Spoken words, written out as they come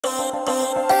Happy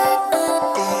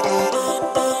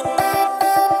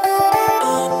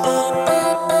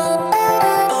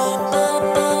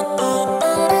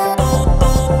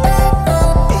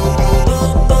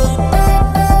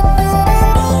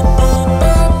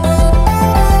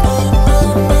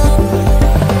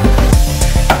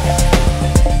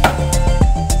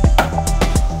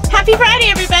Friday,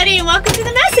 everybody, and welcome to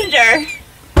the Messenger.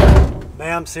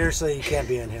 Ma'am, seriously, you can't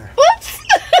be in here. Whoops!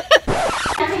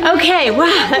 Okay, wow,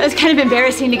 that was kind of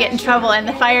embarrassing to get in trouble in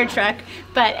the fire truck.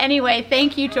 But anyway,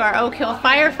 thank you to our Oak Hill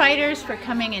firefighters for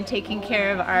coming and taking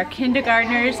care of our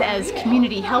kindergartners as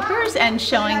community helpers and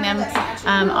showing them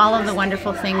all of the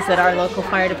wonderful things that our local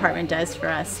fire department does for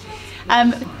us.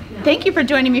 Thank you for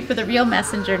joining me for the Real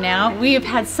Messenger now. We have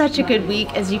had such a good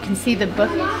week. As you can see, the book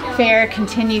fair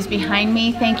continues behind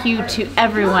me. Thank you to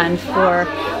everyone for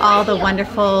all the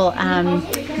wonderful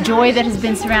joy that has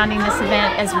been surrounding this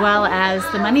event, as well as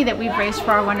the money that we've raised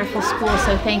for our wonderful school.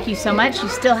 So thank you so much. You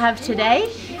still have today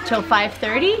till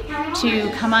 5:30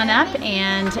 to come on up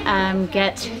and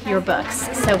get your books.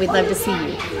 So we'd love to see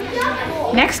you.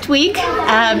 Next week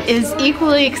is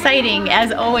equally exciting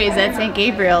as always at St.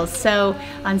 Gabriel's. So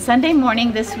on Sunday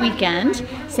morning this weekend,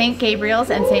 St. Gabriel's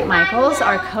and St. Michael's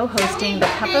are co-hosting the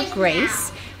Cup of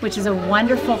Grace, which is a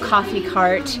wonderful coffee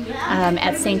cart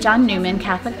at St. John Newman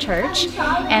Catholic Church.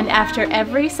 And after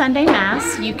every Sunday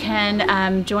Mass, you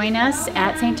can join us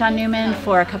at St. John Newman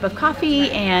for a cup of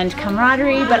coffee and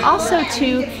camaraderie, but also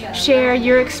to share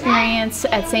your experience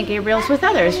at St. Gabriel's with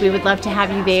others. We would love to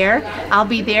have you there. I'll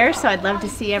be there, so I'd love to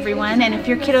see everyone. And if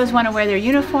your kiddos want to wear their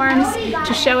uniforms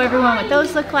to show everyone what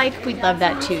those look like, we'd love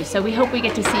that too. So we hope we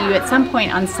get to see you at some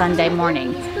point on Sunday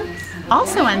morning.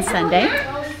 Also on Sunday,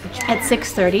 at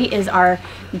 6:30 is our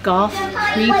golf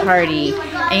pre-party,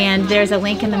 and there's a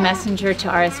link in the Messenger to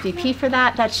RSVP for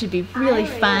that. That should be really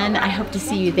fun. I hope to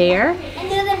see you there.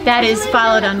 That is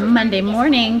followed on Monday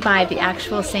morning by the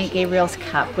actual St. Gabriel's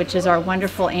Cup, which is our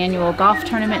wonderful annual golf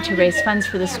tournament to raise funds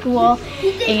for the school,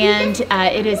 and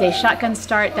it is a shotgun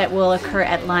start that will occur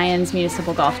at Lyons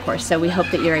Municipal Golf Course, so we hope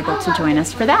that you're able to join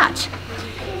us for that.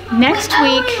 Next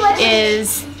week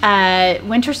is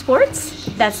winter sports.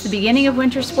 That's the beginning of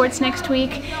winter sports next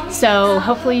week. So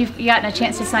hopefully you've gotten a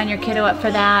chance to sign your kiddo up for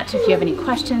that. If you have any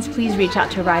questions, please reach out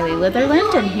to Riley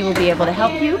Litherland and he will be able to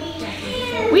help you.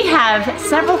 We have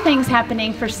several things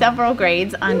happening for several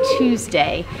grades on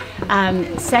Tuesday.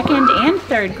 Second and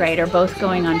third grade are both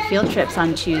going on field trips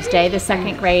on Tuesday. The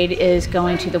second grade is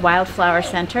going to the Wildflower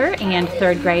Center and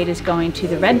third grade is going to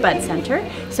the Redbud Center.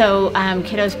 So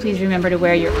kiddos, please remember to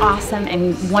wear your awesome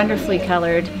and wonderfully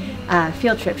colored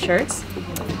field trip shirts.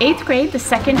 8th grade, the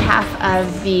second half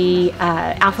of the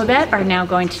alphabet are now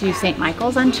going to St.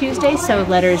 Michael's on Tuesday, so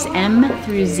letters M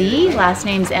through Z, last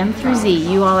names M through Z.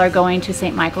 You all are going to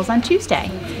St. Michael's on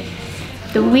Tuesday.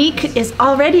 The week is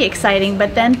already exciting,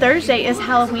 but then Thursday is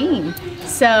Halloween.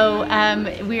 So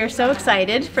we are so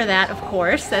excited for that, of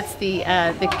course. That's the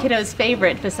kiddos'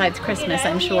 favorite besides Christmas,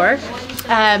 I'm sure.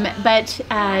 But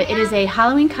it is a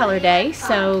Halloween color day,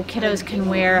 so kiddos can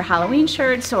wear Halloween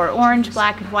shirts or orange,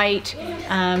 black, and white.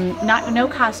 No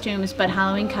costumes, but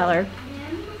Halloween color.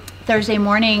 Thursday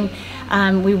morning,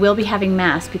 we will be having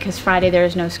Mass because Friday there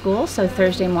is no school, so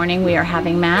Thursday morning we are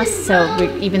having Mass. So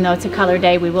even though it's a color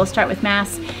day, we will start with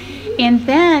Mass. And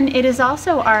then it is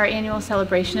also our annual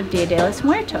celebration of Dia de los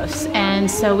Muertos.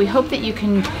 And so we hope that you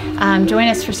can join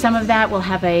us for some of that. We'll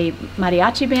have a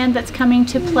mariachi band that's coming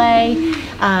to play,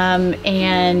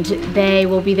 and they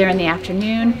will be there in the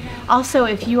afternoon. Also,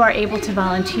 if you are able to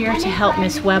volunteer to help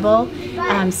Miss Webble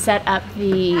set up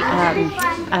the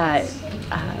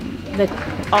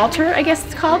altar, I guess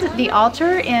it's called, the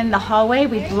altar in the hallway.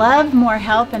 We'd love more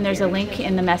help, and there's a link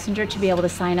in the Messenger to be able to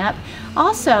sign up.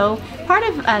 Also, part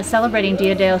of celebrating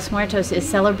Dia de los Muertos is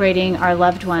celebrating our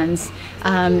loved ones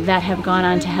that have gone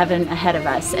on to heaven ahead of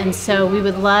us. And so we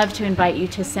would love to invite you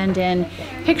to send in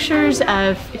pictures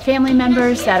of family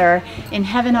members that are in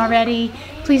heaven already.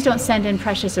 Please don't send in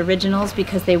precious originals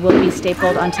because they will be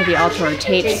stapled onto the altar or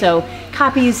taped. So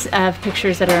copies of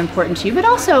pictures that are important to you, but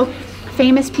also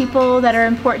famous people that are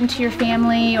important to your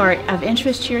family or of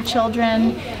interest to your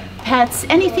children, pets,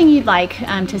 anything you'd like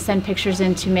to send pictures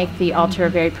in to make the altar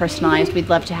very personalized, we'd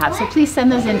love to have. So please send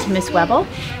those in to Miss Webble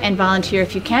and volunteer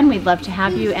if you can. We'd love to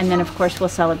have you. And then of course we'll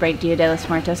celebrate Dia de los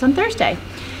Muertos on Thursday.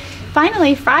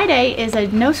 Finally, Friday is a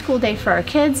no school day for our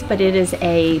kids, but it is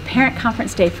a parent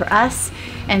conference day for us.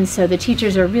 And so the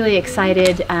teachers are really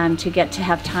excited to get to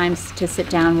have times to sit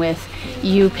down with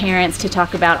you parents to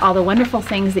talk about all the wonderful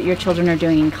things that your children are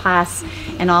doing in class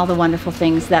and all the wonderful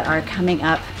things that are coming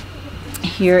up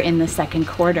here in the second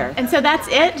quarter. And so that's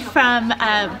it from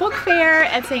Book Fair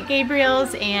at St.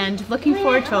 Gabriel's, and looking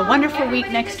forward to a wonderful week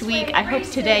next week. I hope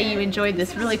today you enjoyed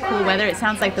this really cool weather. It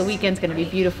sounds like the weekend's going to be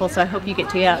beautiful, so I hope you get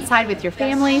to get outside with your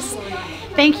families.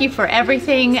 Thank you for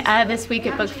everything this week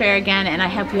at Book Fair again, and I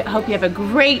hope you have a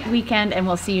great weekend, and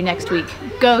we'll see you next week.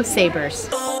 Go Sabres!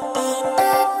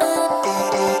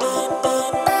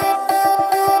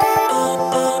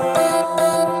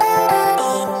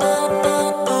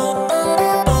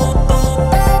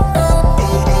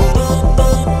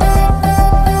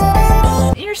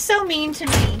 You're so mean to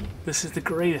me. This is the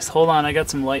greatest. Hold on, I got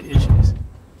some light issues.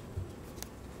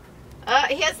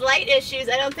 He has light issues.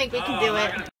 I don't think we can do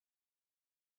it.